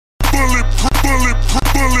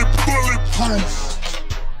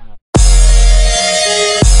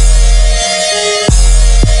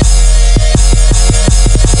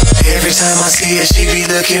time I see her, she be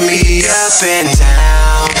looking me up and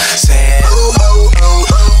down, saying, ooh, ooh, ooh.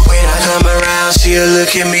 When I come around, she'll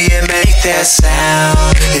look at me and make that sound.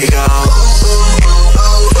 It goes,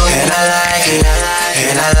 and I like it,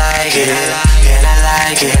 and I like it, and I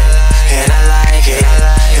like it, and I like it,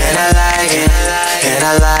 and I like it, and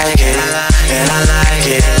I like it, and I like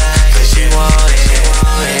it, 'cause you want it.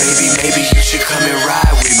 Maybe you should come and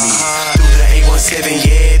ride with me through the 817,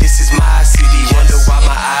 yeah, this is my city. Wonder why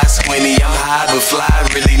my eyes squinty, I'm high but fly,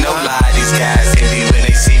 really no lie. These guys envy when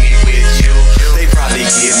they see me with you. They probably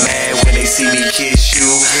get mad when they see me kiss you.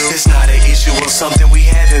 It's not an issue or something we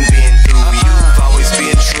haven't been through. You've always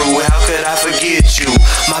been true, how could I forget you?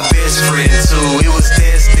 My best friend too, it was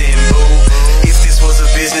destined, boo. If this was a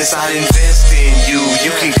business, I'd invest in you.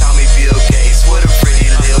 You can call me Bill Gates, what a pretty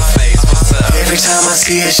little face, what's up? Every time I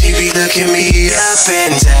see her, she be looking me up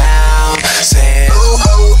and down, saying, ooh,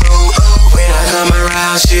 ooh, ooh. When I come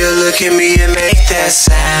around, she'll look at me and make that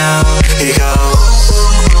sound. It goes,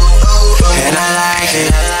 and I like it,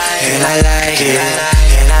 and I like it,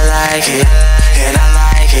 and I like it, and I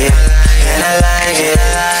like it, and I like it,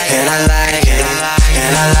 and I like it,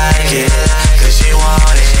 and I like it, 'cause you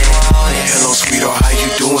want it. Hello sweetheart, how you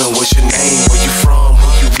doing? What's your name? Where you from? Who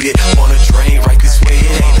you with? Wanna drain right this way?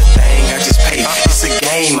 It ain't a thing, I just pay. It's a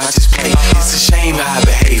game, I just play. It's a shame how I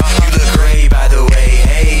behave. You look great by the way,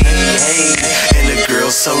 hey, hey. And the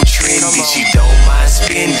girl's so trendy, she don't mind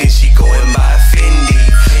spending. She going by Fendi.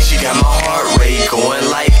 She got my heart rate going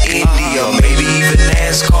like Indy, or maybe even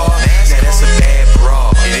NASCAR. Now that's a bad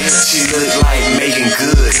bra. She look like Megan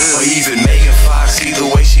Good, or even Megan Fox. Either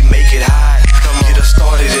way, she make it hot. Get her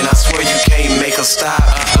started, and I swear you can't make her stop.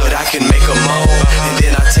 But I can make her moan, and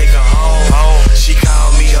then I take her home. She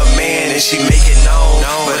call me her man, and she make it known.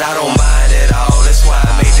 But I don't mind at all. That's why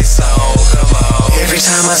I made this song. Come on. Every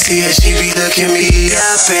time I see her, she be looking me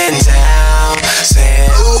up and down, saying,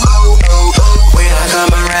 ooh, ooh, ooh. When I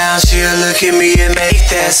come around, she'll look at me and make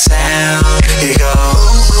that sound. It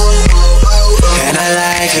goes, and I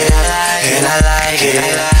like it, and I like it,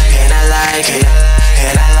 and I like it,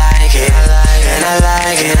 and I like it, and I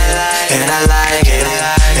like it, and I